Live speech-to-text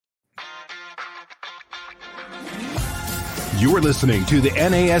You're listening to the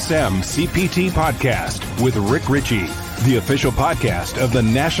NASM CPT Podcast with Rick Ritchie, the official podcast of the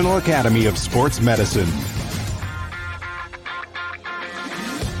National Academy of Sports Medicine.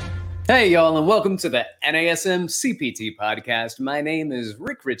 Hey, y'all, and welcome to the NASM CPT Podcast. My name is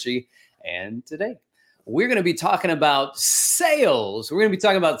Rick Ritchie, and today we're going to be talking about sales. We're going to be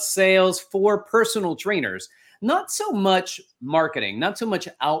talking about sales for personal trainers. Not so much marketing, not so much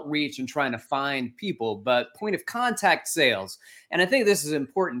outreach and trying to find people, but point of contact sales. And I think this is an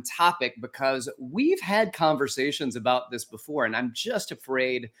important topic because we've had conversations about this before, and I'm just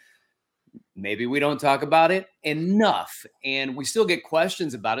afraid maybe we don't talk about it enough, and we still get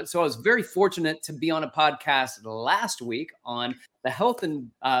questions about it. So I was very fortunate to be on a podcast last week on the Health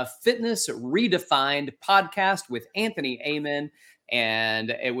and Fitness Redefined podcast with Anthony Amen.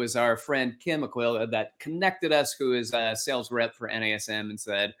 And it was our friend Kim Aquila that connected us, who is a sales rep for NASM, and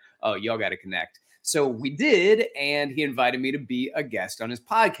said, oh, y'all got to connect. So we did, and he invited me to be a guest on his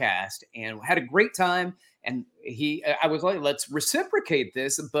podcast, and we had a great time. And I was like, let's reciprocate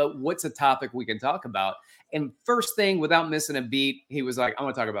this, but what's a topic we can talk about? And first thing, without missing a beat, he was like, I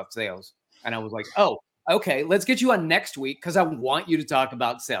want to talk about sales. And I was like, oh, okay, let's get you on next week because I want you to talk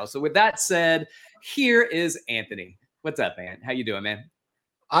about sales. So with that said, here is Anthony. What's up, man? How you doing, man?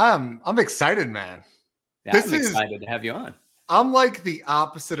 I'm excited, man. Yeah, I'm excited to have you on. I'm like the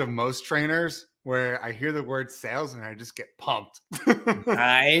opposite of most trainers where I hear the word sales and I just get pumped.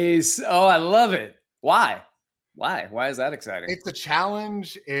 Nice. Oh, I love it. Why? Why is that exciting? It's a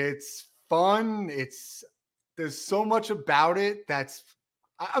challenge. It's fun. There's so much about it.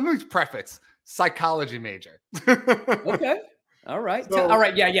 I'm going to preface psychology major. Okay. All right. All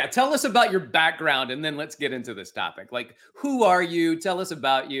right. Yeah. Tell us about your background and then let's get into this topic. Like, who are you? Tell us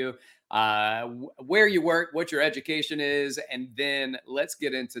about you, where you work, what your education is, and then let's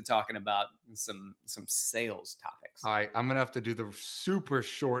get into talking about some sales topics. All right. I'm going to have to do the super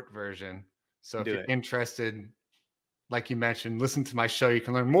short version. So if you're interested, like you mentioned, listen to my show. You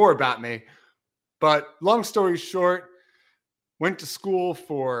can learn more about me. But long story short, went to school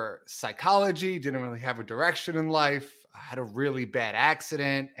for psychology, didn't really have a direction in life. I had a really bad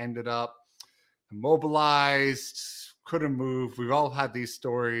accident, ended up immobilized, couldn't move. We've all had these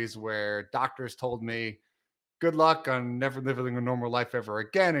stories where doctors told me, good luck on never living a normal life ever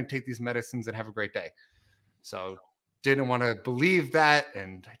again and take these medicines and have a great day. So didn't want to believe that.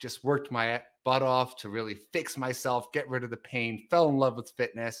 And I just worked my butt off to really fix myself, get rid of the pain, fell in love with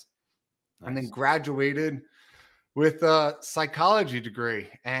fitness, and then graduated with a psychology degree.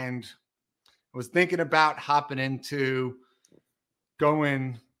 And I was thinking about hopping into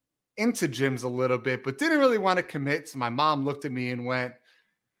going into gyms a little bit, but didn't really want to commit. So my mom looked at me and went,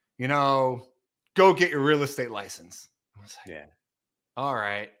 go get your real estate license. I was like, yeah. All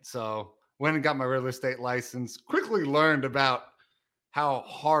right. So went and got my real estate license, quickly learned about how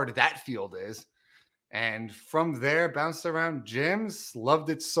hard that field is. And from there, bounced around gyms, loved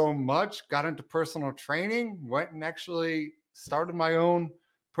it so much, got into personal training, went and actually started my own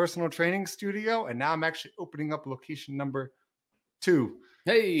personal training studio, and now I'm actually opening up location number 2.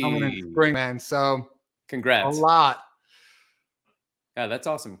 Hey, coming in spring, man. So congrats. A lot. Yeah, that's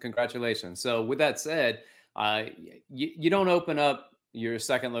awesome. Congratulations. So with that said, you don't open up your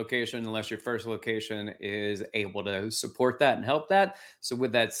second location unless your first location is able to support that and help that. So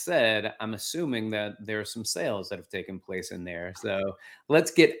with that said, I'm assuming that there are some sales that have taken place in there. So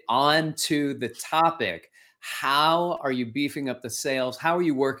let's get on to the topic. How are you beefing up the sales? How are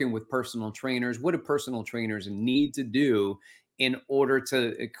you working with personal trainers? What do personal trainers need to do in order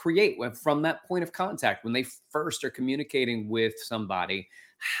to create from that point of contact when they first are communicating with somebody?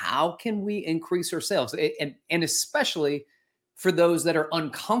 How can we increase our sales? And especially for those that are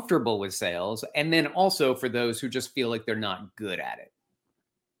uncomfortable with sales, and then also for those who just feel like they're not good at it.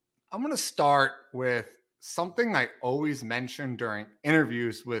 I'm going to start with something I always mention during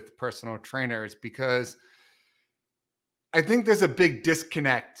interviews with personal trainers, because I think there's a big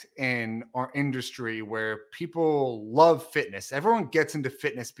disconnect in our industry where people love fitness. Everyone gets into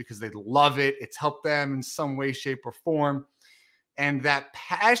fitness because they love it. It's helped them in some way, shape, or form. And that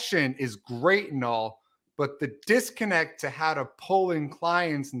passion is great and all, but the disconnect to how to pull in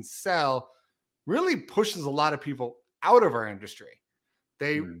clients and sell really pushes a lot of people out of our industry.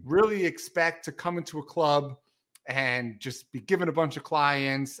 They really expect to come into a club and just be given a bunch of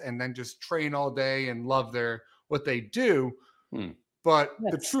clients and then just train all day and love what they do. But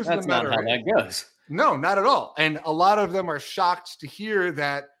the truth of the matter, that's not how that goes. No, not at all. And a lot of them are shocked to hear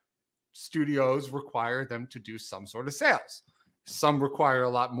that studios require them to do some sort of sales. Some require a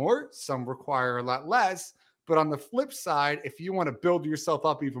lot more, some require a lot less. But on the flip side, if you want to build yourself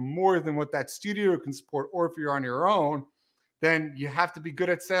up even more than what that studio can support, or if you're on your own, then you have to be good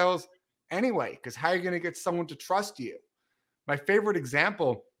at sales anyway, because how are you going to get someone to trust you? My favorite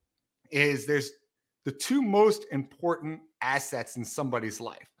example is there's the two most important assets in somebody's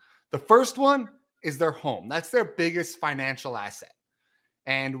life. The first one is their home. That's their biggest financial asset.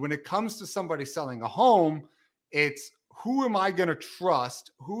 And when it comes to somebody selling a home, it's who am I going to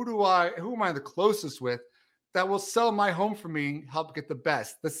trust? Who am I the closest with that will sell my home for me, help get the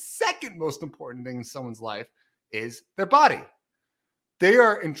best? The second most important thing in someone's life is their body. They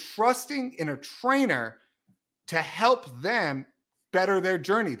are entrusting in a trainer to help them better their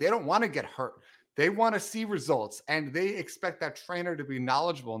journey. They don't want to get hurt. They want to see results, and they expect that trainer to be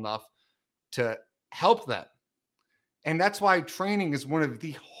knowledgeable enough to help them. And that's why training is one of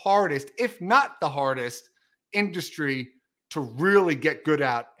the hardest, if not the hardest, industry to really get good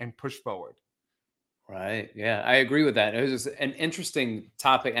at and push forward. Right. Yeah, I agree with that. It was just an interesting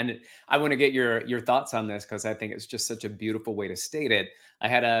topic, and I want to get your thoughts on this because I think it's just such a beautiful way to state it. I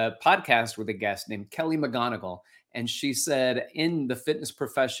had a podcast with a guest named Kelly McGonigal, and she said in the fitness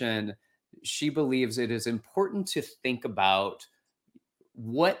profession, she believes it is important to think about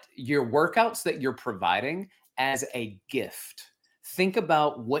what your workouts that you're providing as a gift. Think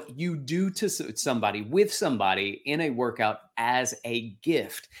about what you do to somebody, with somebody in a workout as a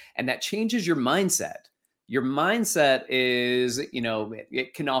gift. And that changes your mindset. Your mindset is,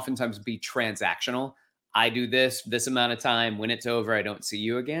 it can oftentimes be transactional. I do this amount of time. When it's over, I don't see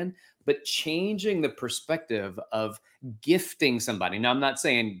you again. But changing the perspective of gifting somebody. Now, I'm not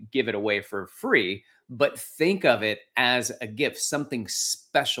saying give it away for free, but think of it as a gift, something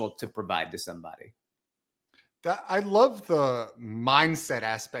special to provide to somebody. I love the mindset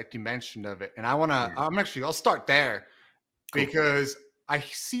aspect you mentioned of it. And I'll start there because I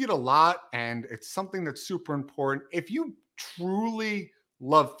see it a lot and it's something that's super important. If you truly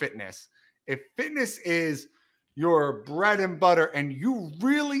love fitness, if fitness is your bread and butter and you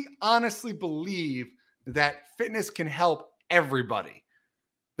really honestly believe that fitness can help everybody,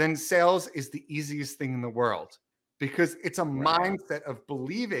 then sales is the easiest thing in the world because it's a mindset of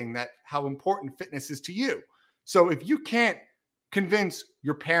believing that how important fitness is to you. So if you can't convince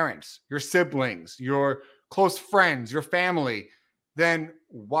your parents, your siblings, your close friends, your family, then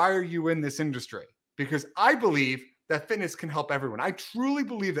why are you in this industry? Because I believe that fitness can help everyone. I truly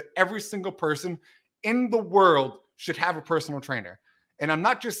believe that every single person in the world should have a personal trainer. And I'm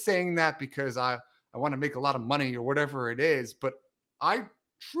not just saying that because I want to make a lot of money or whatever it is, but I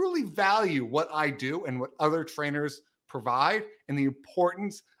truly value what I do and what other trainers provide and the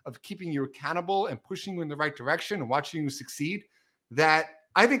importance of keeping you accountable and pushing you in the right direction and watching you succeed, that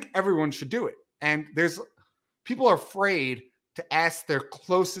I think everyone should do it. And people are afraid to ask their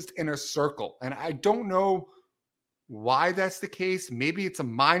closest inner circle. And I don't know why that's the case. Maybe it's a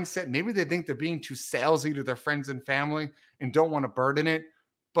mindset. Maybe they think they're being too salesy to their friends and family and don't want to burden it.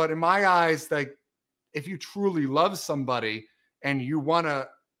 But in my eyes, like if you truly love somebody and you want to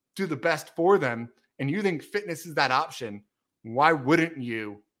do the best for them and you think fitness is that option, why wouldn't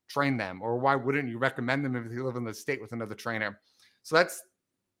you train them? Or why wouldn't you recommend them if you live in the state with another trainer? So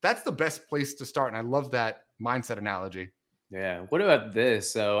that's the best place to start. And I love that mindset analogy. Yeah. What about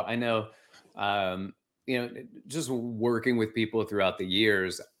this? So I know, just working with people throughout the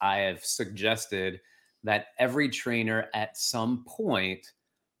years, I have suggested that every trainer at some point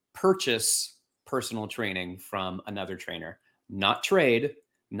purchase personal training from another trainer, not trade,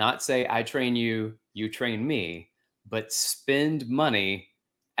 not say, I train you, you train me, but spend money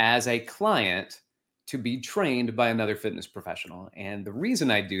as a client to be trained by another fitness professional. And the reason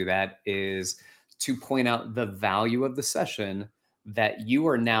I do that is to point out the value of the session that you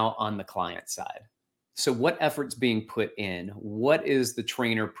are now on the client side. So what effort's being put in? What is the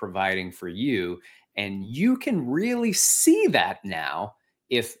trainer providing for you? And you can really see that now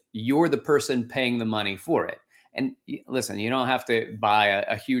if you're the person paying the money for it. And listen, you don't have to buy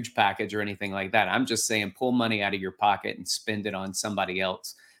a huge package or anything like that. I'm just saying pull money out of your pocket and spend it on somebody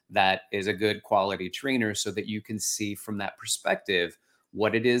else that is a good quality trainer so that you can see from that perspective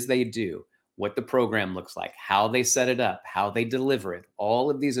what it is they do, what the program looks like, how they set it up, how they deliver it, all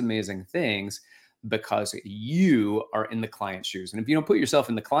of these amazing things, because you are in the client's shoes. And if you don't put yourself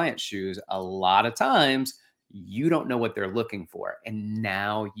in the client's shoes, a lot of times you don't know what they're looking for. And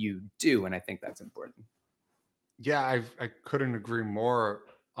now you do. And I think that's important. Yeah, I couldn't agree more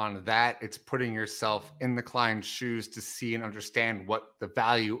on that. It's putting yourself in the client's shoes to see and understand what the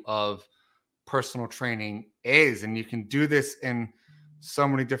value of personal training is. And you can do this in so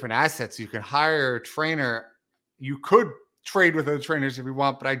many different assets. You can hire a trainer. You could trade with other trainers if you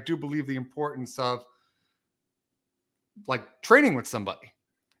want, but I do believe the importance of like training with somebody.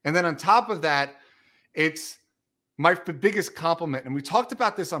 And then on top of that, it's the biggest compliment, and we talked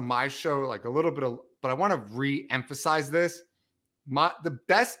about this on my show, like a little bit but I want to re-emphasize this. The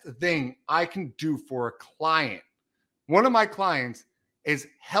best thing I can do for a client, one of my clients, is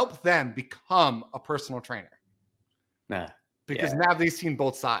help them become a personal trainer. Because now they've seen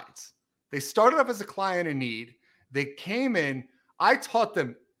both sides. They started up as a client in need. They came in. I taught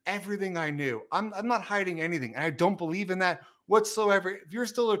them everything I knew. I'm not hiding anything. And I don't believe in that whatsoever. If you're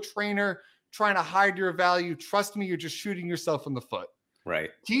still a trainer trying to hide your value, trust me, you're just shooting yourself in the foot. Right.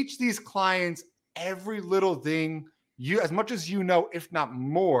 Teach these clients every little thing, as much as you know, if not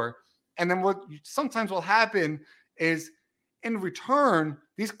more. And then what sometimes will happen is, in return,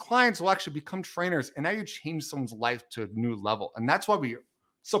 these clients will actually become trainers, and now you change someone's life to a new level. And that's why we're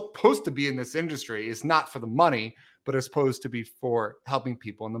supposed to be in this industry. It's not for the money, but it's supposed to be for helping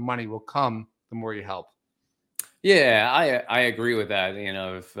people, and the money will come the more you help. Yeah, I agree with that.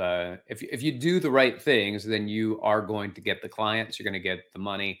 If you do the right things, then you are going to get the clients, you're going to get the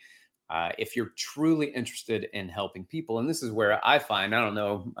money. If you're truly interested in helping people, and this is where I find, I don't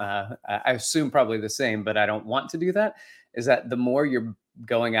know, I assume probably the same, but I don't want to do that, is that the more you're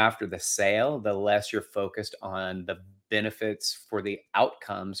going after the sale, the less you're focused on the benefits for the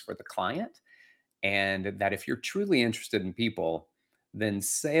outcomes for the client. And that if you're truly interested in people, then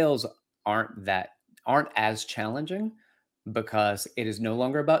sales aren't as challenging, because it is no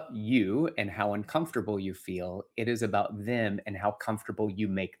longer about you and how uncomfortable you feel. It is about them and how comfortable you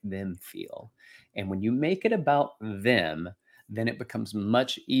make them feel. And when you make it about them, then it becomes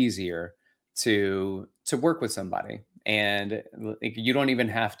much easier to work with somebody. And you don't even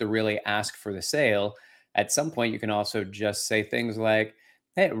have to really ask for the sale. At some point, you can also just say things like,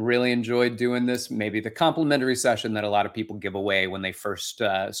 hey, really enjoyed doing this. Maybe the complimentary session that a lot of people give away when they first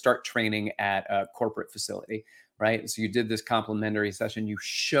start training at a corporate facility, right? So you did this complimentary session, you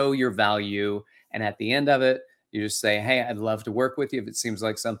show your value, and at the end of it, you just say, hey, I'd love to work with you if it seems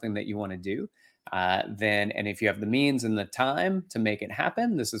like something that you want to do. And if you have the means and the time to make it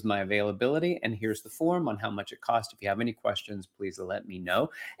happen, this is my availability, and here's the form on how much it costs. If you have any questions, please let me know.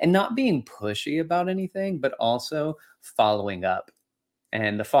 And not being pushy about anything, but also following up.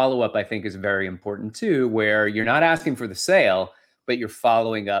 And the follow-up, I think, is very important too, where you're not asking for the sale, but you're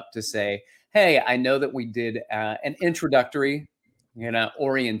following up to say, hey, I know that we did an introductory,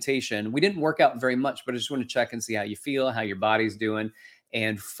 orientation. We didn't work out very much, but I just want to check and see how you feel, how your body's doing.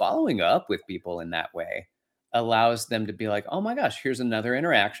 And following up with people in that way allows them to be like, oh my gosh, here's another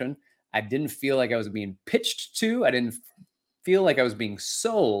interaction. I didn't feel like I was being pitched to. I didn't feel like I was being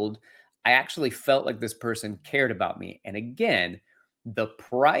sold. I actually felt like this person cared about me. And again, the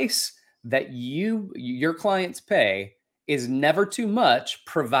price that your clients pay is never too much,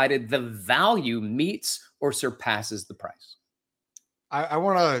 provided the value meets or surpasses the price.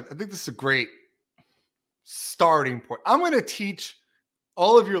 I think this is a great starting point. I'm going to teach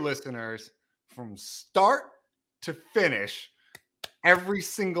all of your listeners from start to finish, every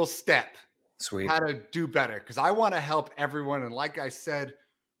single step. Sweet. How to do better, because I want to help everyone. And like I said,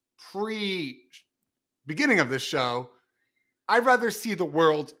 beginning of this show, I'd rather see the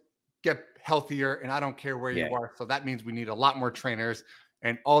world get healthier, and I don't care where you are. So that means we need a lot more trainers,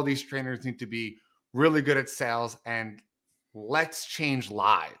 and all these trainers need to be really good at sales, and let's change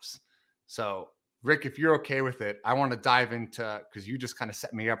lives. So Rick, if you're okay with it, I want to dive into, because you just kind of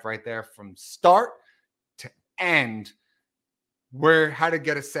set me up right there from start to end, how to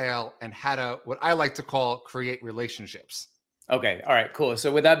get a sale and how to, what I like to call, create relationships. Okay. All right, cool. So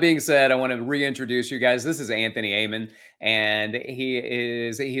with that being said, I want to reintroduce you guys. This is Anthony Amon, and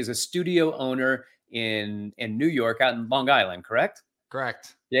he's a studio owner in New York, out in Long Island, correct?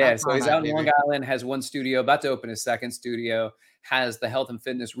 Correct. Yeah. So he's out in Long Island, has one studio, about to open his second studio, has the Health and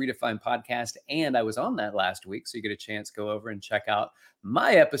Fitness Redefined podcast. And I was on that last week. So you get a chance to go over and check out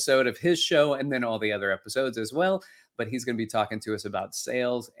my episode of his show, and then all the other episodes as well. But he's going to be talking to us about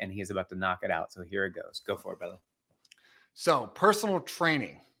sales, and he's about to knock it out. So here it goes. Go for it, brother. So personal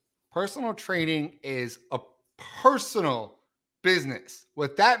training is a personal business.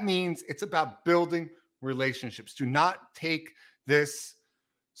 What that means, it's about building relationships. Do not take this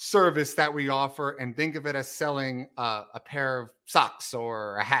service that we offer and think of it as selling a pair of socks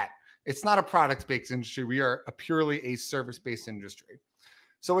or a hat. It's not a product-based industry. We are purely a service-based industry.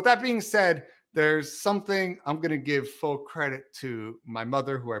 So with that being said, there's something I'm going to give full credit to my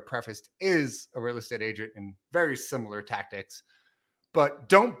mother, who I prefaced is a real estate agent in very similar tactics, but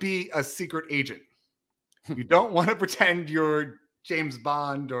don't be a secret agent. You don't want to pretend you're James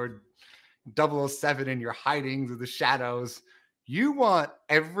Bond or 007 and you're hiding through the shadows. You want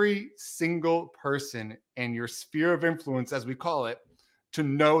every single person in your sphere of influence, as we call it, to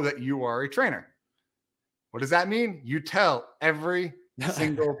know that you are a trainer. What does that mean? You tell every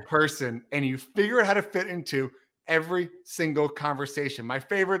single person and you figure out how to fit into every single conversation. My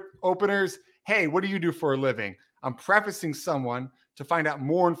favorite openers, hey, what do you do for a living? I'm prefacing someone to find out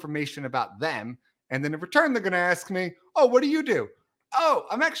more information about them. And then in return, they're going to ask me, oh, what do you do? Oh,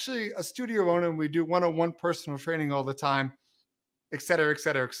 I'm actually a studio owner and we do one-on-one personal training all the time, et cetera, et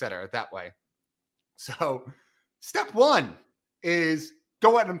cetera, et cetera, that way. So step one is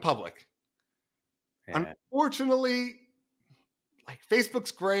go out in public. Yeah. Unfortunately, like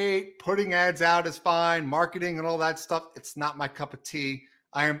Facebook's great, putting ads out is fine, marketing and all that stuff. It's not my cup of tea.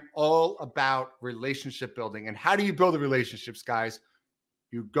 I am all about relationship building. And how do you build the relationships, guys?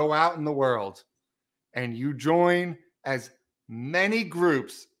 You go out in the world and you join as many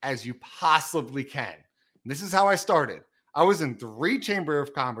groups as you possibly can. And this is how I started. I was in 3 Chamber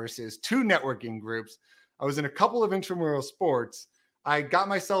of Commerce's, 2 networking groups. I was in a couple of intramural sports. I got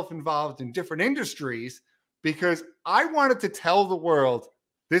myself involved in different industries because I wanted to tell the world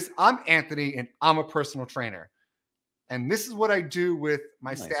this, I'm Anthony and I'm a personal trainer. And this is what I do with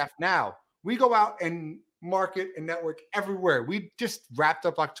my staff now. We go out and market and network everywhere. We just wrapped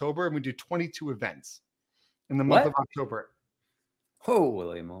up October and we do 22 events in the month of October.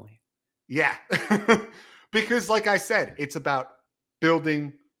 Holy moly. Yeah. Because like I said, it's about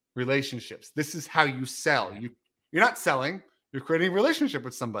building relationships. This is how you sell. You're not selling, you're creating a relationship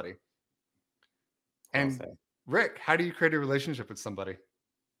with somebody. And Rick, how do you create a relationship with somebody?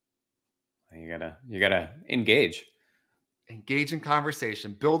 You gotta engage. Engage in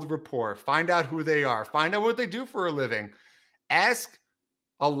conversation, build rapport, find out who they are, find out what they do for a living. Ask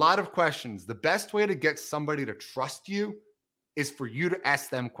a lot of questions. The best way to get somebody to trust you is for you to ask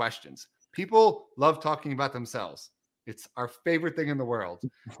them questions. People love talking about themselves. It's our favorite thing in the world.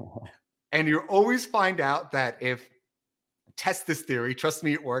 And you always find out that if, test this theory, trust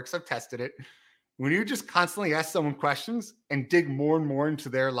me, it works. I've tested it. When you just constantly ask someone questions and dig more and more into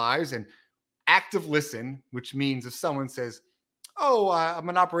their lives and active listen, which means if someone says, oh, I'm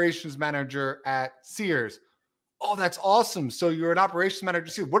an operations manager at Sears. Oh, that's awesome. So you're an operations manager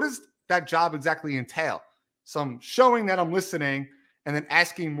at Sears. What does that job exactly entail? So I'm showing that I'm listening and then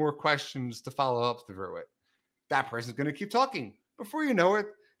asking more questions to follow up through it. That person's going to keep talking. Before you know it,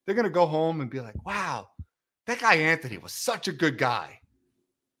 they're going to go home and be like, wow, that guy Anthony was such a good guy.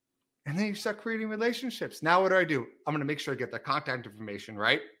 And then you start creating relationships. Now what do? I'm going to make sure I get their contact information,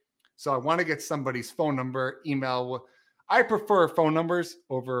 right? So I want to get somebody's phone number, email. I prefer phone numbers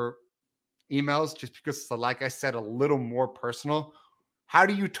over emails just because, like I said, a little more personal. How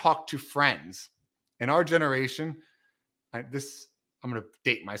do you talk to friends? In our generation, I'm going to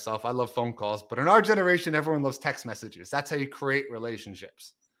date myself. I love phone calls, but in our generation, everyone loves text messages. That's how you create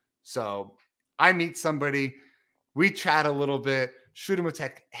relationships. So I meet somebody, we chat a little bit, shoot him a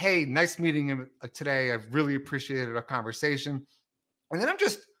text. Hey, nice meeting him today. I've really appreciated our conversation. And then I'm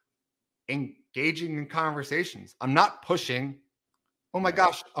just engaging in conversations. I'm not pushing, oh my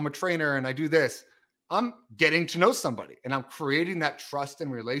gosh, I'm a trainer and I do this. I'm getting to know somebody and I'm creating that trust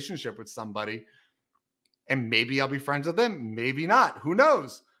and relationship with somebody. And maybe I'll be friends with them, maybe not. Who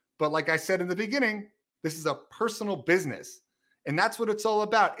knows? But like I said in the beginning, this is a personal business. And that's what it's all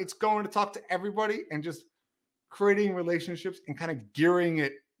about. It's going to talk to everybody and just creating relationships and kind of gearing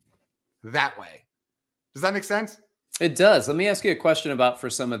it that way. Does that make sense? It does. Let me ask you a question about for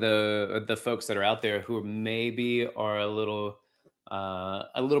some of the folks that are out there who maybe are a little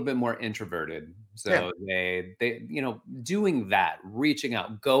bit more introverted. So they doing that, reaching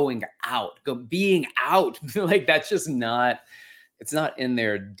out, going out, being out, like that's just it's not in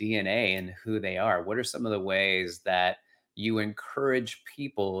their DNA and who they are. What are some of the ways that you encourage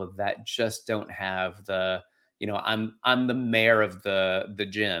people that just don't have the, I'm the mayor of the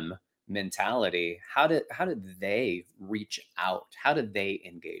gym mentality? How did they reach out? How did they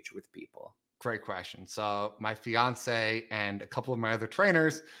engage with people? Great question. So my fiance and a couple of my other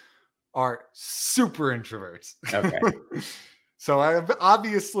trainers are super introverts. Okay. So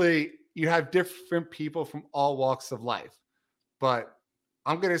obviously you have different people from all walks of life, but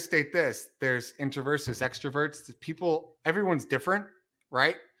I'm going to state this. There's introverts, there's extroverts, everyone's different,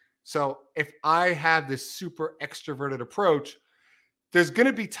 right? So if I have this super extroverted approach, there's going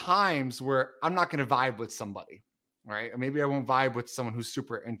to be times where I'm not going to vibe with somebody, right? Or maybe I won't vibe with someone who's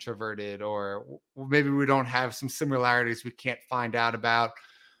super introverted, or maybe we don't have some similarities we can't find out about.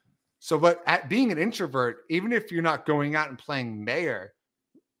 So, but at being an introvert, even if you're not going out and playing mayor,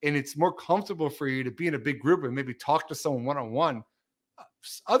 and it's more comfortable for you to be in a big group and maybe talk to someone one-on-one,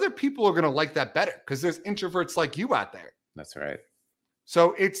 other people are going to like that better because there's introverts like you out there. That's right.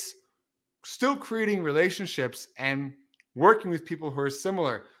 So it's still creating relationships and working with people who are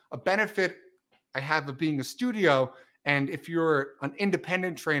similar. A benefit I have of being a studio. And if you're an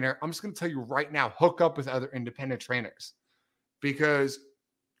independent trainer, I'm just going to tell you right now, hook up with other independent trainers. Because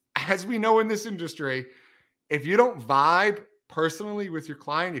as we know in this industry, if you don't vibe personally with your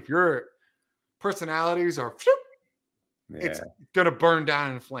client, if your personalities are, it's going to burn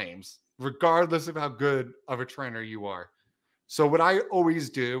down in flames, regardless of how good of a trainer you are. So what I always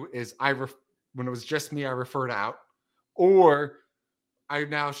do is when it was just me, I referred out, or I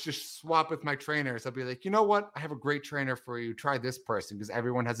now just swap with my trainers. I'll be like, you know what? I have a great trainer for you. Try this person, because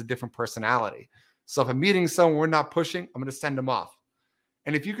everyone has a different personality. So if I'm meeting someone we're not pushing, I'm going to send them off.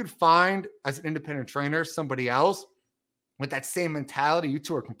 And if you could find, as an independent trainer, somebody else with that same mentality, you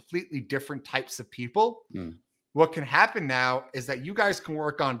two are completely different types of people. What can happen now is that you guys can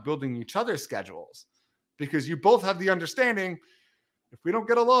work on building each other's schedules, because you both have the understanding, if we don't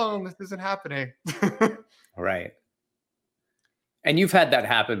get along, this isn't happening. Right. And you've had that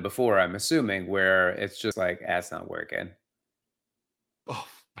happen before, I'm assuming, where it's just like, that's not working. Oh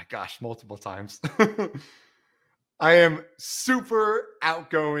my gosh, multiple times. I am super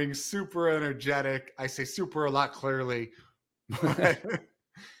outgoing, super energetic. I say super a lot clearly.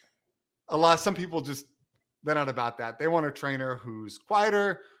 Some people just, they're not about that. They want a trainer who's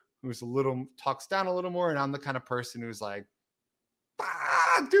quieter, who's talks down a little more. And I'm the kind of person who's like,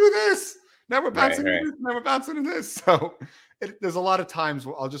 do this. Now we're bouncing into this. Now we're bouncing into this. So there's a lot of times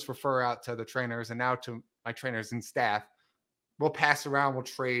where I'll just refer out to the trainers, and now to my trainers and staff. We'll pass around, we'll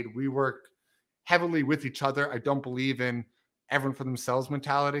trade. We work heavily with each other. I don't believe in everyone for themselves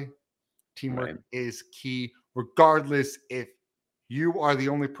mentality. Teamwork is key, regardless if you are the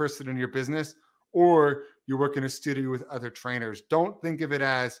only person in your business or you work in a studio with other trainers. Don't think of it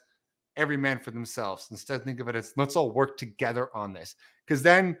as every man for themselves. Instead, think of it as, let's all work together on this. Because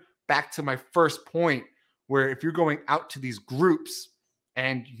then, back to my first point, where if you're going out to these groups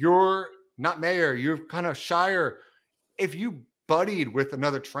and you're not mayor, you're kind of shyer, if you buddied with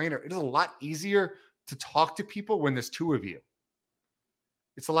another trainer, it is a lot easier to talk to people when there's two of you.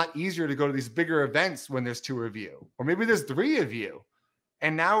 It's a lot easier to go to these bigger events when there's two of you, or maybe there's three of you.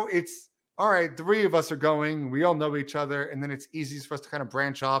 And now it's, all right, three of us are going, we all know each other. And then it's easy for us to kind of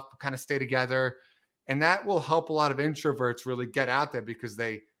branch off, kind of stay together. And that will help a lot of introverts really get out there, because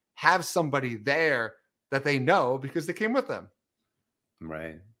they have somebody there that they know because they came with them.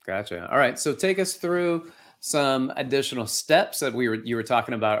 Right. Gotcha. All right. So take us through some additional steps that you were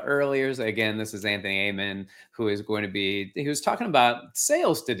talking about earlier. So again, this is Anthony Amon, who was talking about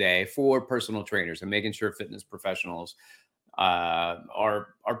sales today for personal trainers and making sure fitness professionals are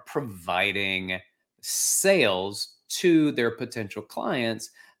providing sales to their potential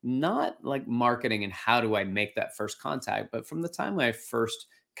clients, not like marketing and how do I make that first contact, but from the time I first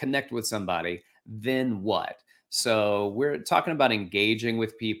connect with somebody, then what? So we're talking about engaging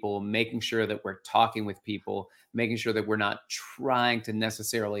with people, making sure that we're talking with people, making sure that we're not trying to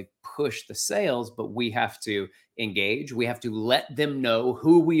necessarily push the sales, but we have to engage. We have to let them know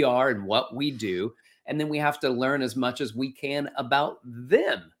who we are and what we do. And then we have to learn as much as we can about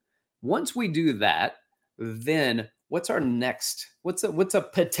them. Once we do that, then what's a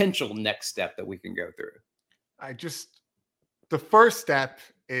potential next step that we can go through? The first step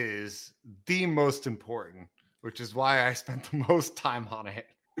is the most important, which is why I spent the most time on it.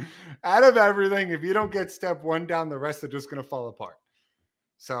 Out of everything, if you don't get step one down, the rest are just going to fall apart.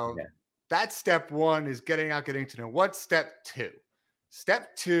 So that's step one, is getting to know. What's step two?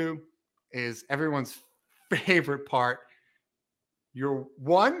 Step two is everyone's favorite part. You're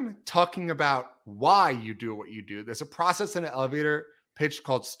talking about why you do what you do. There's a process in an elevator pitch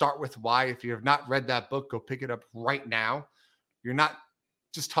called Start With Why. If you have not read that book, go pick it up right now. You're not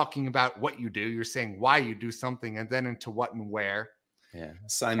just talking about what you do. You're saying why you do something, and then into what and where. Yeah.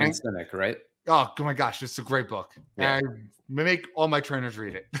 Simon Sinek, right? Oh my gosh, it's a great book. Yeah. I make all my trainers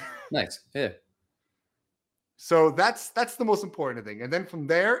read it. Nice. Yeah. So that's the most important thing. And then from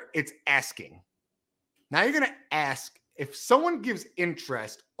there, it's asking. Now you're going to ask, if someone gives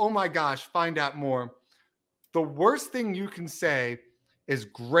interest, oh my gosh, find out more. The worst thing you can say is,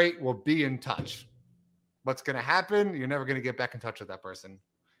 great, we'll be in touch. What's going to happen? You're never going to get back in touch with that person.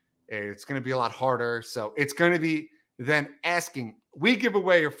 It's going to be a lot harder. So it's going to be then asking. We give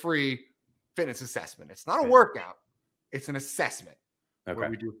away a free fitness assessment. It's not a workout. It's an assessment. Okay. Where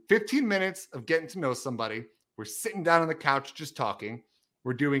we do 15 minutes of getting to know somebody. We're sitting down on the couch just talking.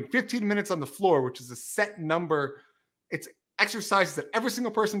 We're doing 15 minutes on the floor, which is a set number. It's exercises that every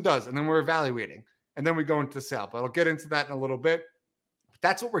single person does. And then we're evaluating. And then we go into the sale. But I'll get into that in a little bit. But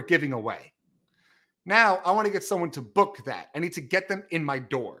that's what we're giving away. Now, I want to get someone to book that. I need to get them in my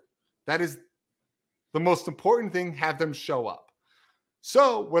door. That is the most important thing. Have them show up.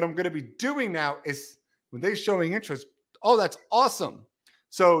 So what I'm going to be doing now is when they're showing interest, oh, that's awesome.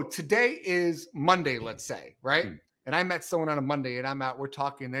 So today is Monday, let's say, right? And I met someone on a Monday and I'm out, we're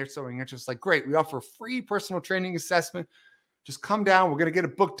talking, they're showing interest. Like, great, we offer free personal training assessment. Just come down. We're going to get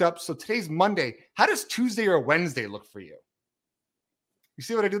it booked up. So today's Monday. How does Tuesday or Wednesday look for you? You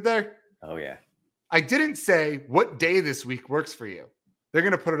see what I did there? Oh, yeah. I didn't say what day this week works for you. They're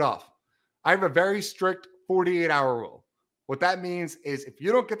going to put it off. I have a very strict 48-hour rule. What that means is if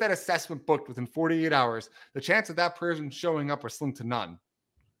you don't get that assessment booked within 48 hours, the chance of that person showing up are slim to none.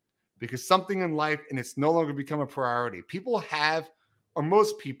 Because something in life, and it's no longer become a priority. People have, or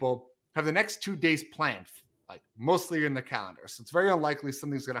most people have the next 2 days planned, like mostly in the calendar. So it's very unlikely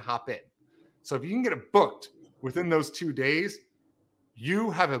something's going to hop in. So if you can get it booked within those 2 days,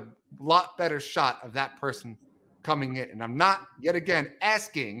 you have a lot better shot of that person coming in. And I'm not, yet again,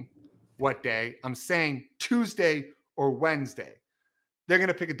 asking what day. I'm saying Tuesday or Wednesday. They're going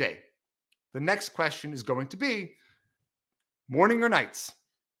to pick a day. The next question is going to be morning or nights.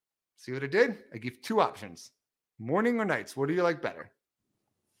 See what I did? I give 2 options. Morning or nights. What do you like better?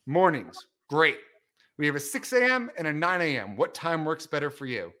 Mornings. Great. We have a 6 a.m. and a 9 a.m. What time works better for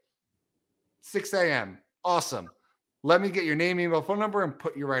you? 6 a.m. Awesome. Let me get your name, email, phone number, and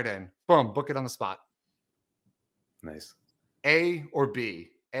put you right in. Boom. Book it on the spot. Nice. A or B.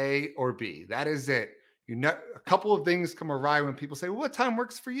 A or B. That is it. You know, a couple of things come awry when people say, well, what time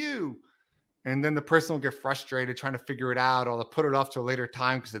works for you? And then the person will get frustrated trying to figure it out, or they'll put it off to a later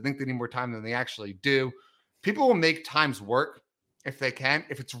time because they think they need more time than they actually do. People will make times work if they can.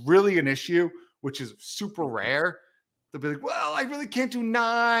 If it's really an issue, which is super rare, they'll be like, well, I really can't do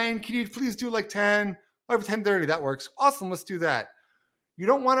 9. Can you please do like 10? Over 10:30, that works. Awesome, let's do that. You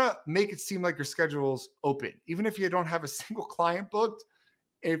don't want to make it seem like your schedule's open. Even if you don't have a single client booked,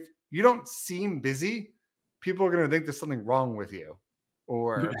 if you don't seem busy, people are going to think there's something wrong with you.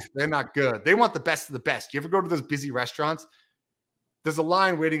 Or they're not good. They want the best of the best. You ever go to those busy restaurants? There's a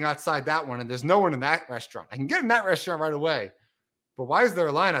line waiting outside that one, and there's no one in that restaurant. I can get in that restaurant right away. But why is there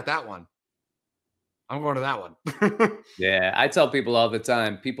a line at that one? I'm going to that one. Yeah, I tell people all the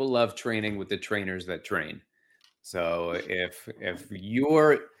time, people love training with the trainers that train. So if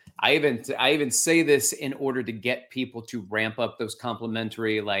you're, I even say this in order to get people to ramp up those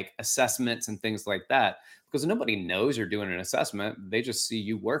complimentary like assessments and things like that, because nobody knows you're doing an assessment. They just see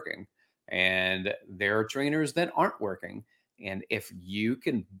you working, and there are trainers that aren't working. And if you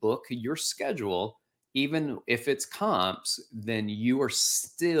can book your schedule, even if it's comps, then you are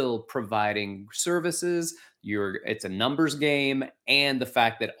still providing services. It's a numbers game, and the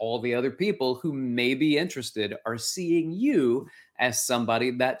fact that all the other people who may be interested are seeing you as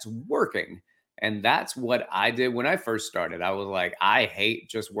somebody that's working. And that's what I did when I first started. I was like, I hate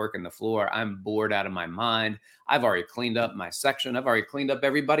just working the floor. I'm bored out of my mind. I've already cleaned up my section. I've already cleaned up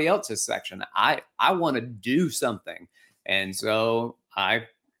everybody else's section. I want to do something. And so I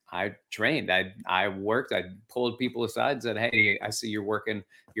trained. I worked. I pulled people aside and said, hey, I see you're working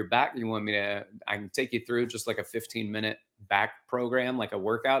your back. You want me to, I can take you through just like a 15-minute back program, like a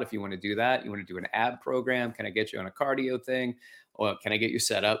workout. If you want to do that, you want to do an ab program. Can I get you on a cardio thing? Or can I get you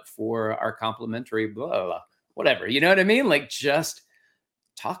set up for our complimentary blah, blah, blah, whatever, you know what I mean? Like just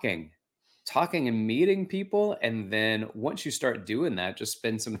talking and meeting people. And then once you start doing that, just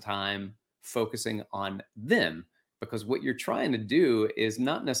spend some time focusing on them. Because what you're trying to do is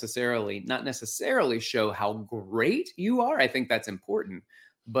not necessarily show how great you are. I think that's important,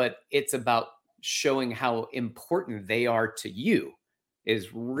 but it's about showing how important they are to you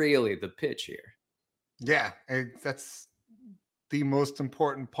is really the pitch here. Yeah, that's the most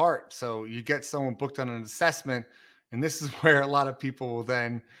important part. So you get someone booked on an assessment, and this is where a lot of people will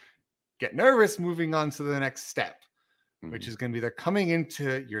then get nervous moving on to the next step, which is going to be they're coming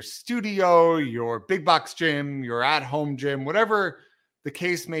into your studio, your big box gym, your at-home gym, whatever the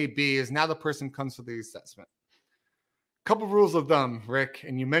case may be, is now the person comes for the assessment. Couple rules of thumb, Rick,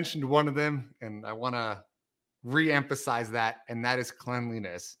 and you mentioned one of them, and I want to re-emphasize that, and that is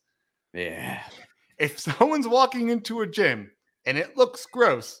cleanliness. Yeah. If someone's walking into a gym and it looks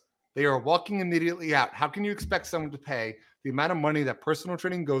gross, they are walking immediately out. How can you expect someone to pay the amount of money that personal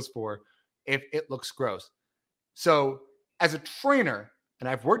training goes for if it looks gross? So as a trainer, and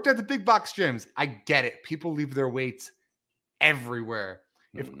I've worked at the big box gyms, I get it. People leave their weights everywhere.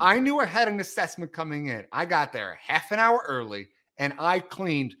 If I knew I had an assessment coming in, I got there half an hour early and I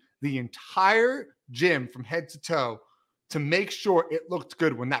cleaned the entire gym from head to toe to make sure it looked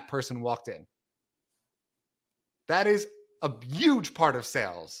good when that person walked in. That is a huge part of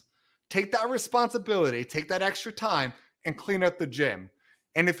sales. Take that responsibility, take that extra time and clean up the gym.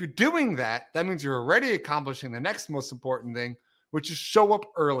 And if you're doing that, that means you're already accomplishing the next most important thing, which is show up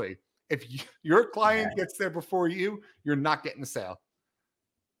early. If your client gets there before you, you're not getting a sale.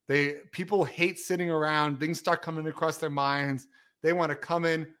 People hate sitting around. Things start coming across their minds. They want to come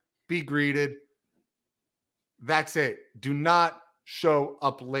in, be greeted. That's it. Do not show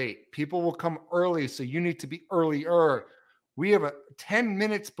up late. People will come early, so you need to be earlier. We have 10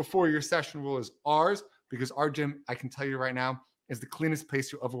 minutes before your session rule is ours, because our gym, I can tell you right now, is the cleanest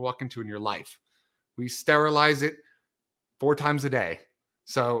place you'll ever walk into in your life. We sterilize it 4 times a day.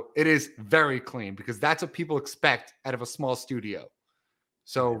 So it is very clean, because that's what people expect out of a small studio.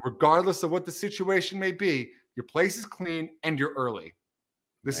 So regardless of what the situation may be, your place is clean and you're early.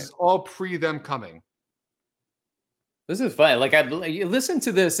 This is all pre them coming. This is fun. Like, you listen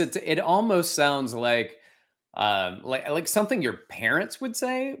to this, it almost sounds like something your parents would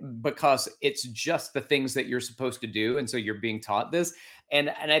say, because it's just the things that you're supposed to do, and so you're being taught this. And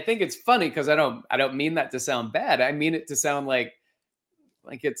I think it's funny, because I don't mean that to sound bad. I mean it to sound like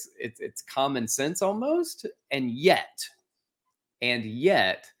it's common sense almost, and yet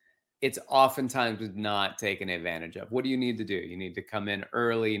it's oftentimes not taken advantage of. What do you need to do? You need to come in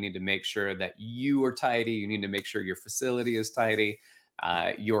early. You need to make sure that you are tidy. You need to make sure your facility is tidy.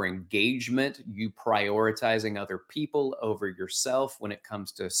 Your engagement, you prioritizing other people over yourself when it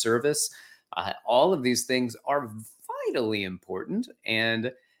comes to service. All of these things are vitally important.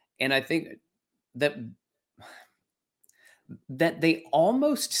 And I think that they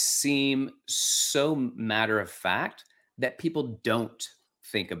almost seem so matter of fact that people don't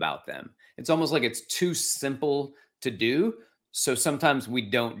think about them. It's almost like it's too simple to do. So sometimes we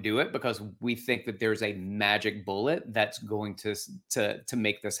don't do it because we think that there's a magic bullet that's going to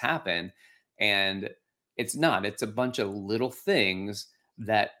make this happen. And it's not. It's a bunch of little things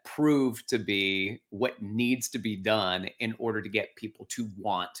that prove to be what needs to be done in order to get people to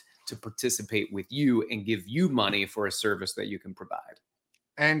want to participate with you and give you money for a service that you can provide.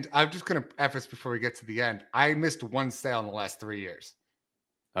 And I'm just going to preface before we get to the end. I missed one sale in the last 3 years.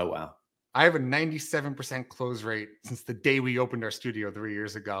 Oh, wow. I have a 97% close rate since the day we opened our studio 3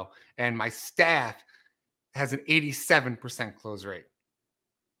 years ago. And my staff has an 87% close rate.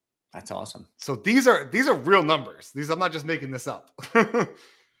 That's awesome. So these are real numbers. I'm not just making this up.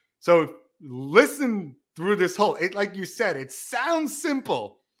 So listen through this whole, like you said, it sounds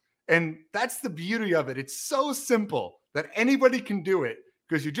simple. And that's the beauty of it. It's so simple that anybody can do it,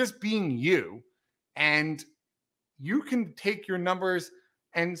 because you're just being you, and you can take your numbers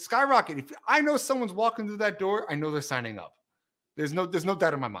and skyrocket. If I know someone's walking through that door, I know they're signing up. There's no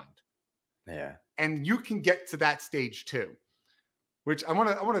doubt in my mind. Yeah. And you can get to that stage too, which I want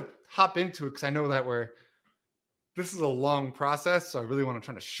to hop into it, because I know that this is a long process. So I really want to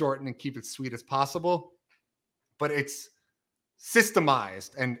try to shorten and keep it sweet as possible, but it's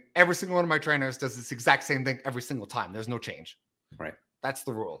systemized, and every single one of my trainers does this exact same thing every single time. There's no change. Right. That's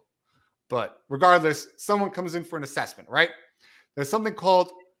the rule. But regardless, someone comes in for an assessment, right? There's something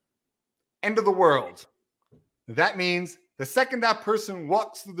called end of the world. That means the second that person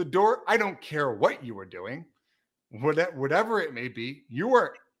walks through the door, I don't care what you are doing, whatever it may be, you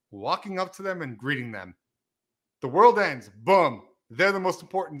are walking up to them and greeting them. The world ends. Boom. They're the most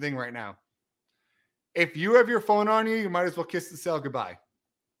important thing right now. If you have your phone on you, you might as well kiss the sale goodbye.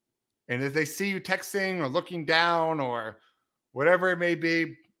 And if they see you texting or looking down or whatever it may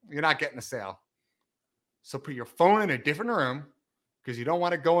be, you're not getting a sale. So put your phone in a different room, because you don't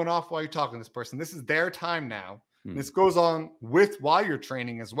want it going off while you're talking to this person. This is their time now. This goes on while you're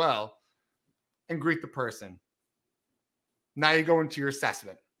training as well, and greet the person. Now you go into your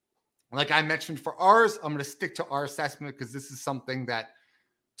assessment. Like I mentioned for ours, I'm going to stick to our assessment, because this is something that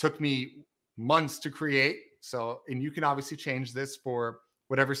took me months to create. So, and you can obviously change this for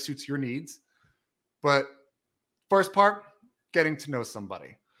whatever suits your needs. But first part, getting to know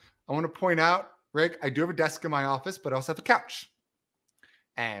somebody. I want to point out, Rick, I do have a desk in my office, but I also have a couch.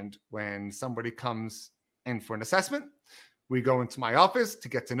 And when somebody comes in for an assessment, we go into my office to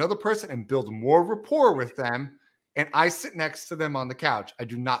get to know the person and build more rapport with them. And I sit next to them on the couch. I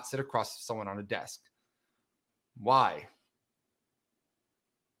do not sit across from someone on a desk. Why?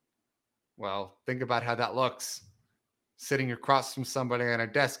 Well, think about how that looks. Sitting across from somebody on a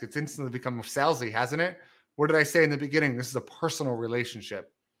desk, it's instantly become salesy, hasn't it? What did I say in the beginning? This is a personal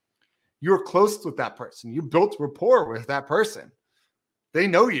relationship. You're close with that person. You built rapport with that person. They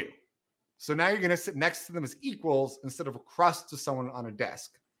know you. So now you're going to sit next to them as equals instead of across to someone on a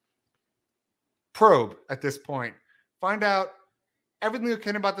desk. Probe at this point. Find out everything you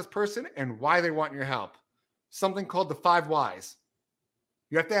can about this person and why they want your help. Something called the 5 whys.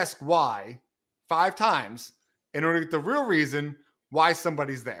 You have to ask why 5 times in order to get the real reason why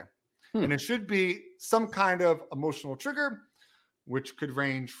somebody's there. And it should be some kind of emotional trigger, which could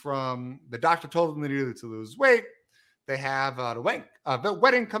range from the doctor told them they needed to lose weight, they have a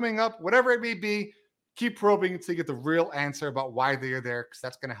wedding coming up, whatever it may be. Keep probing until you get the real answer about why they are there, because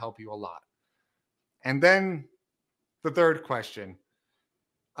that's going to help you a lot. And then the third question.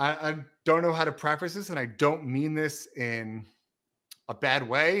 I don't know how to preface this, and I don't mean this in a bad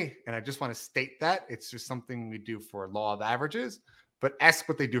way, and I just want to state that. It's just something we do for law of averages, but ask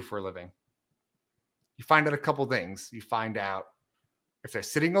what they do for a living. You find out a couple things. You find out if they're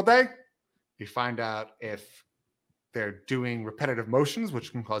sitting all day. You find out if they're doing repetitive motions,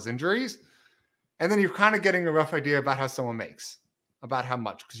 which can cause injuries. And then you're kind of getting a rough idea about how someone makes, about how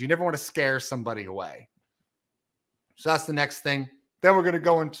much, because you never want to scare somebody away. So that's the next thing. Then we're going to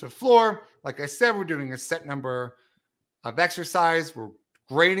go into the floor. Like I said, we're doing a set number of exercise. We're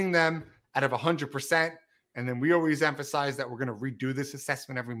grading them out of 100%. And then we always emphasize that we're going to redo this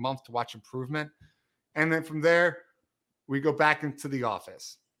assessment every month to watch improvement. And then from there, we go back into the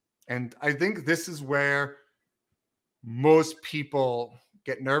office. And I think this is where most people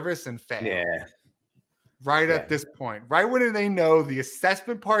get nervous and fail. Yeah. At this point, right when they know the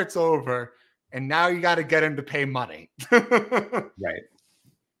assessment part's over, and now you got to get them to pay money. Right.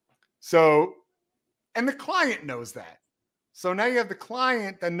 So, and the client knows that. So now you have the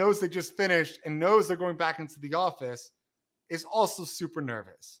client that knows they just finished and knows they're going back into the office, is also super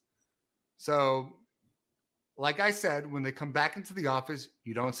nervous. So, like I said, when they come back into the office,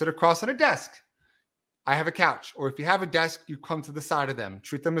 you don't sit across on a desk. I have a couch. Or if you have a desk, you come to the side of them.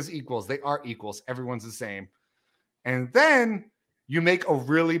 Treat them as equals. They are equals. Everyone's the same. And then you make a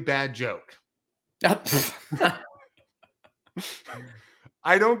really bad joke.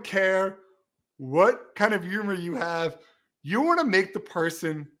 I don't care what kind of humor you have. You want to make the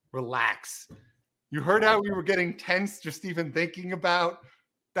person relax. You heard how we were getting tense just even thinking about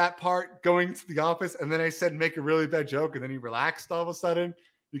that part going to the office. And then I said, make a really bad joke. And then he relaxed all of a sudden.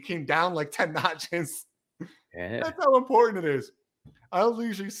 You came down like 10 notches. Yeah. That's how important it is. I'll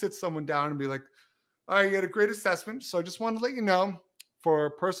usually sit someone down and be like, all right, you had a great assessment. So I just wanted to let you know, for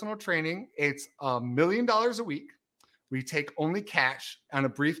personal training, it's $1 million a week. We take only cash on a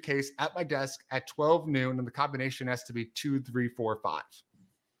briefcase at my desk at 12 noon, and the combination has to be 2, 3, 4, 5.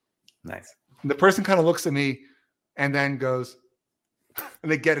 Nice. And the person kind of looks at me and then goes,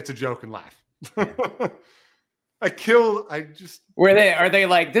 and they get it's a joke and laugh. Are they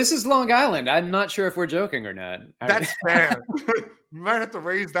like, this is Long Island? I'm not sure if we're joking or not. That's fair. You might have to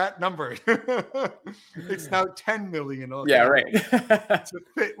raise that number. It's now 10 million. Okay, yeah, right. To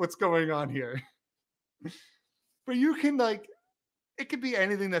fit what's going on here. But you can it could be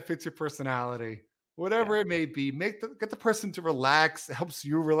anything that fits your personality, whatever it may be. Get the person to relax. It helps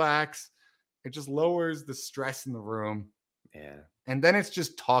you relax. It just lowers the stress in the room. Yeah. And then it's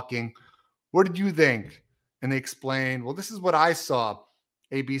just talking. What did you think? And they explain, well, this is what I saw.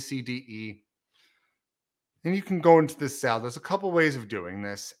 A, B, C, D, E. And you can go into this cell. There's a couple ways of doing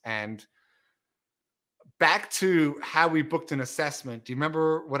this. And back to how we booked an assessment. Do you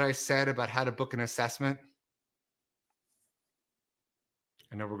remember what I said about how to book an assessment?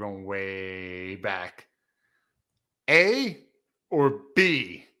 I know we're going way back. A or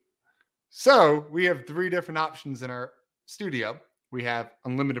B? So we have 3 different options in our studio. We have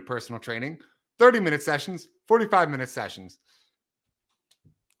unlimited personal training, 30-minute sessions, 45-minute sessions.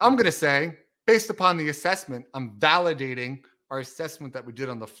 I'm going to say, based upon the assessment, I'm validating our assessment that we did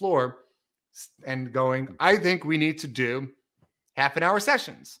on the floor and going, I think we need to do half-an-hour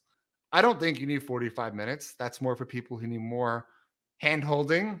sessions. I don't think you need 45 minutes. That's more for people who need more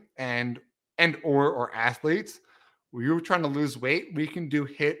hand-holding and or athletes. When you're trying to lose weight, we can do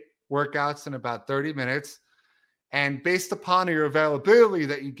HIIT workouts in about 30 minutes. And based upon your availability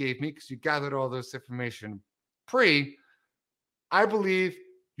that you gave me, because you gathered all this information I believe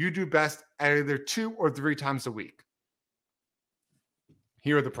you do best at either 2 or 3 times a week.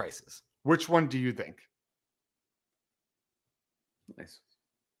 Here are the prices. Which one do you think? Nice.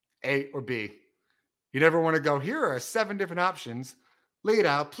 A or B? You never want to go, here are 7 different options laid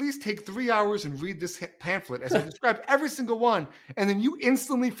out. Please take 3 hours and read this pamphlet as I describe every single one. And then you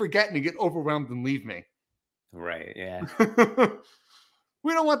instantly forget and you get overwhelmed and leave me. Right. Yeah.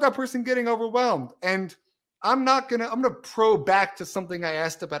 We don't want that person getting overwhelmed. And I'm going to probe back to something I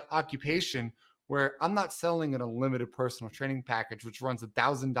asked about occupation, where I'm not selling an unlimited personal training package, which runs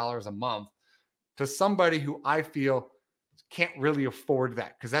 $1,000 a month, to somebody who I feel can't really afford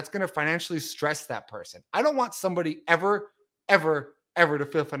that, because that's going to financially stress that person. I don't want somebody ever to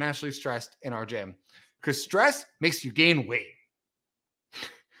feel financially stressed in our gym, because stress makes you gain weight.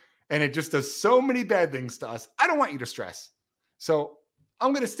 And it just does so many bad things to us. I don't want you to stress. So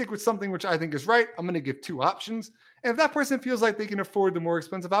I'm going to stick with something which I think is right. I'm going to give 2 options. And if that person feels like they can afford the more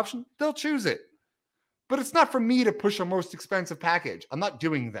expensive option, they'll choose it. But it's not for me to push a most expensive package. I'm not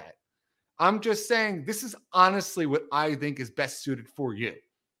doing that. I'm just saying this is honestly what I think is best suited for you.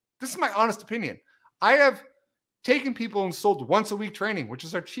 This is my honest opinion. I have taken people and sold once a week training, which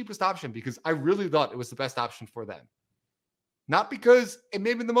is our cheapest option because I really thought it was the best option for them. Not because it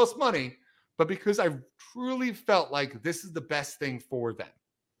made me the most money, but because I truly felt like this is the best thing for them.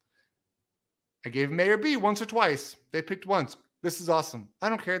 I gave them A or B once or twice. They picked once. This is awesome. I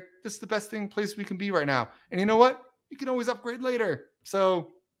don't care. This is the best place we can be right now. And you know what? You can always upgrade later.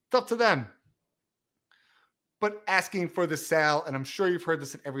 So it's up to them. But asking for the sale, and I'm sure you've heard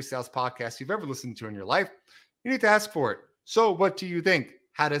this in every sales podcast you've ever listened to in your life, you need to ask for it. So what do you think?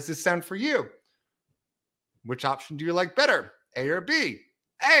 How does this sound for you? Which option do you like better? A or B?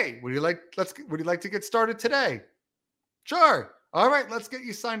 A, would you like to get started today? Sure. All right, let's get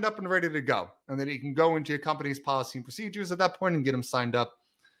you signed up and ready to go. And then you can go into your company's policy and procedures at that point and get them signed up,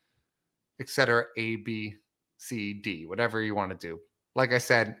 etc. A, B, C, D, whatever you want to do. Like I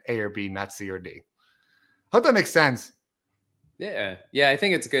said, A or B, not C or D. Hope that makes sense. Yeah. Yeah. I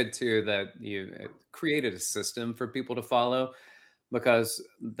think it's good too that you created a system for people to follow, because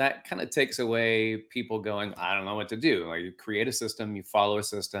that kind of takes away people going, I don't know what to do. Like, you create a system, you follow a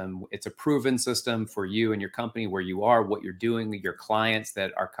system. It's a proven system for you and your company, where you are, what you're doing, your clients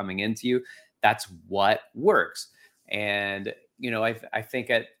that are coming into you. That's what works. And, I think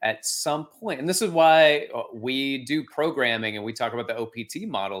at some point, and this is why we do programming and we talk about the OPT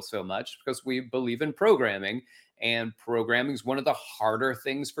model so much, because we believe in programming, and programming is one of the harder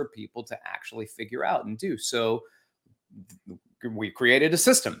things for people to actually figure out and do. So we created a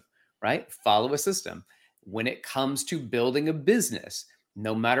system, right? Follow a system. When it comes to building a business,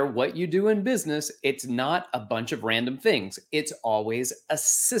 no matter what you do in business, it's not a bunch of random things. It's always a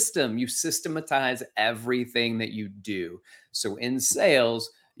system. You systematize everything that you do. So in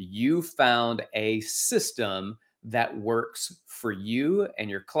sales, you found a system that works for you and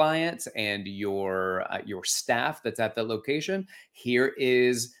your clients and your staff that's at the location. Here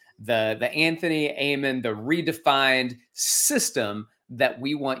is the Anthony Amon, the redefined system that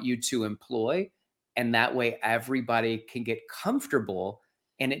we want you to employ. And that way everybody can get comfortable,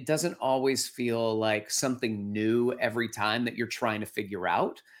 and it doesn't always feel like something new every time that you're trying to figure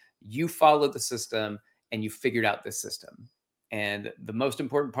out. You follow the system and you figured out the system. And the most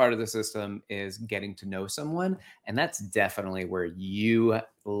important part of the system is getting to know someone. And that's definitely where you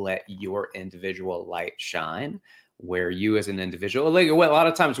let your individual light shine, where you as an individual, like, well, a lot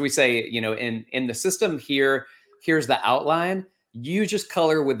of times we say, in the system here's the outline. You just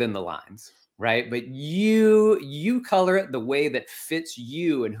color within the lines, right? But you color it the way that fits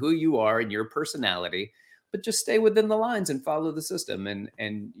you and who you are and your personality, but just stay within the lines and follow the system,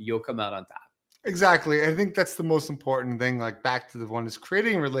 and you'll come out on top. Exactly. I think that's the most important thing. Like, back to the one is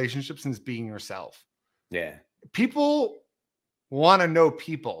creating relationships and being yourself. Yeah. People want to know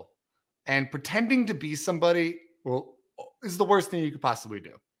people, and pretending to be somebody is the worst thing you could possibly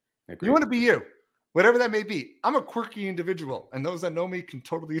do. Agreed. You want to be you, whatever that may be. I'm a quirky individual, and those that know me can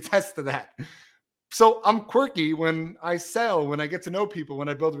totally attest to that. So I'm quirky when I sell, when I get to know people, when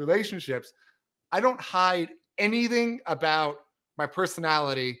I build relationships. I don't hide anything about my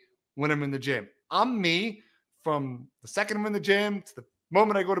personality when I'm in the gym. I'm me from the second I'm in the gym to the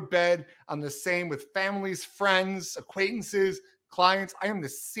moment I go to bed. I'm the same with families, friends, acquaintances, clients. I am the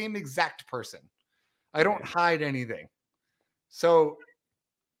same exact person. I don't hide anything. So,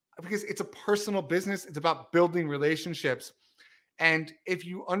 because it's a personal business, it's about building relationships. And if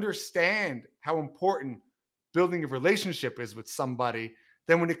you understand how important building a relationship is with somebody,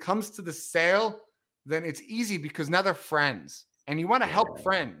 then when it comes to the sale, then it's easy, because now they're friends and you want to help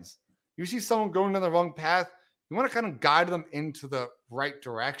friends. You see someone going down the wrong path, you want to kind of guide them into the right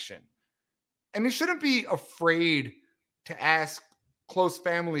direction. And you shouldn't be afraid to ask close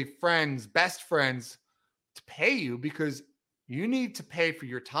family, friends, best friends to pay you, because you need to pay for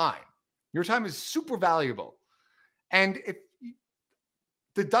your time. Your time is super valuable. And if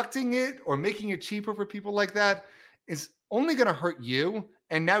deducting it or making it cheaper for people like that is only going to hurt you.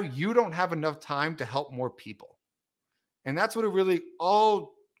 And now you don't have enough time to help more people. And that's what it really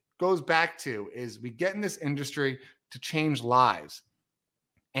all goes back to, is we get in this industry to change lives.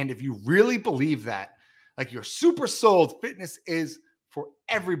 And if you really believe that, like, you're super sold, fitness is for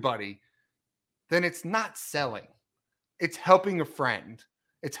everybody, then it's not selling. It's helping a friend.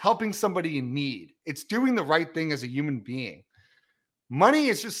 It's helping somebody in need. It's doing the right thing as a human being. Money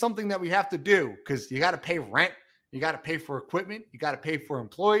is just something that we have to do, because you got to pay rent. You got to pay for equipment. You got to pay for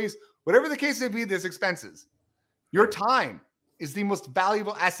employees. Whatever the case may be, there's expenses. Your time is the most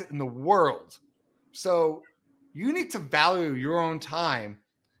valuable asset in the world. So You need to value your own time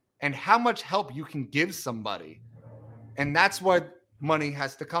and how much help you can give somebody. And that's what money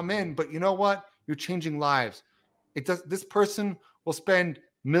has to come in. But you know what? You're changing lives. This person will spend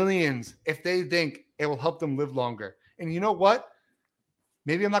millions if they think it will help them live longer. And you know what?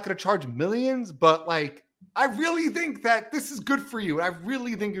 Maybe I'm not going to charge millions, but like, I really think that this is good for you. I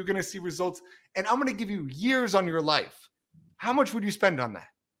really think you're going to see results, and I'm going to give you years on your life. How much would you spend on that?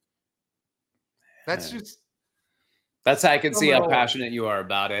 That's how I can see how passionate you are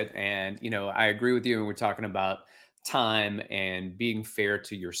about it. And, you know, I agree with you. And we're talking about time and being fair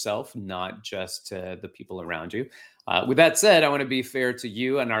to yourself, not just to the people around you. With that said, I want to be fair to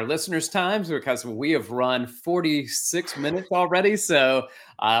you and our listeners' times, because we have run 46 minutes already. So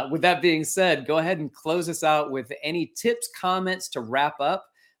with that being said, go ahead and close us out with any tips, comments to wrap up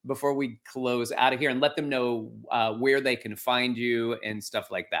before we close out of here, and let them know where they can find you and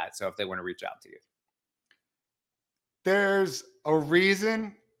stuff like that. So if they want to reach out to you. There's a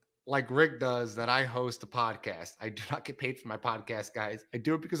reason, like Rick does, that I host a podcast. I do not get paid for my podcast, guys. I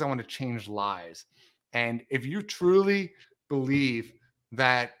do it because I want to change lives. And if you truly believe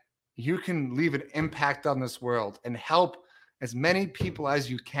that you can leave an impact on this world and help as many people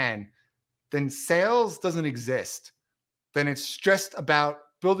as you can, then sales doesn't exist. Then it's just about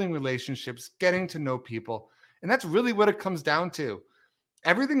building relationships, getting to know people. And that's really what it comes down to.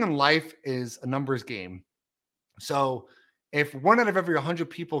 Everything in life is a numbers game. So if 1 out of every 100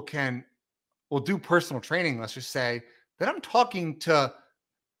 people will do personal training, let's just say, then I'm talking to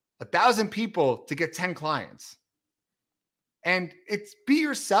 1,000 people to get 10 clients. And it's be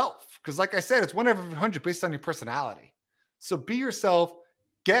yourself. Because like I said, it's 1 out of every 100 based on your personality. So be yourself,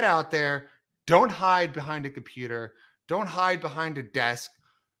 get out there. Don't hide behind a computer. Don't hide behind a desk.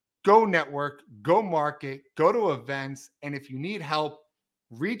 Go network, go market, go to events. And if you need help,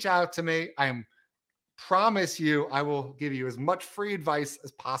 reach out to me. Promise you, I will give you as much free advice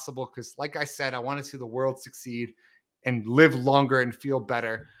as possible, because like I said, I want to see the world succeed and live longer and feel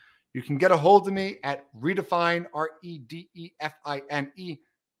better. You can get a hold of me at Redefine, REDEFINE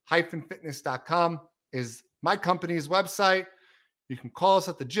 -fitness.com is my company's website. You can call us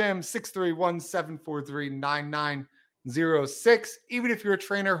at the gym, 631-743-9906. Even if you're a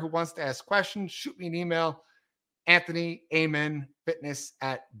trainer who wants to ask questions, shoot me an email.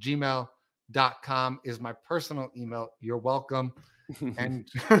 AnthonyAmenFitness@gmail.com is my personal email. You're welcome. And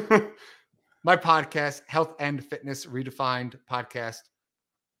my podcast, Health and Fitness Redefined podcast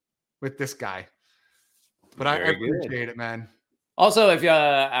with this guy. But I appreciate it, man. Also,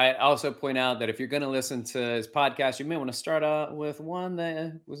 I also point out that if you're going to listen to his podcast, you may want to start out with one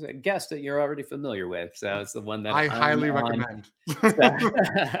that was a guest that you're already familiar with. So it's the one that I highly recommend. With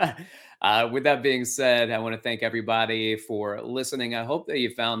that being said, I want to thank everybody for listening. I hope that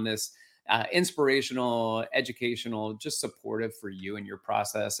you found this inspirational, educational, just supportive for you and your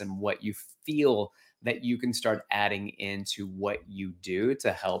process and what you feel that you can start adding into what you do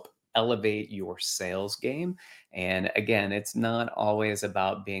to help elevate your sales game. And again, it's not always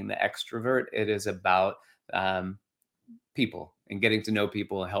about being the extrovert. It is about people and getting to know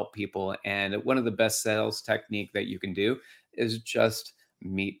people, help people. And one of the best sales technique that you can do is just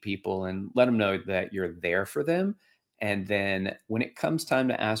meet people and let them know that you're there for them. And then when it comes time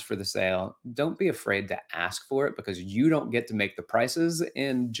to ask for the sale, don't be afraid to ask for it, because you don't get to make the prices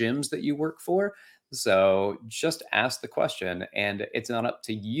in gyms that you work for. So just ask the question, and it's not up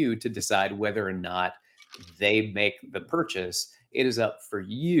to you to decide whether or not they make the purchase. It is up for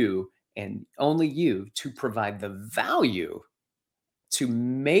you and only you to provide the value to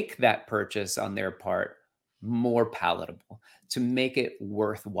make that purchase on their part more palatable, to make it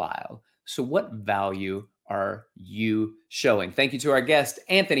worthwhile. So what value are you showing? Thank you to our guest,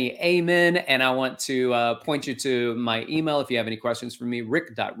 Anthony Amen. And I want to point you to my email if you have any questions for me,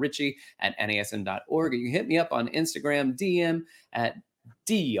 rick.richie@nasm.org. You can hit me up on Instagram, DM at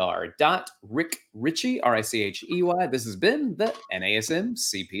dr.rickrichey, RICHEY. This has been the NASM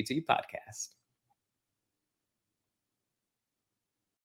CPT Podcast.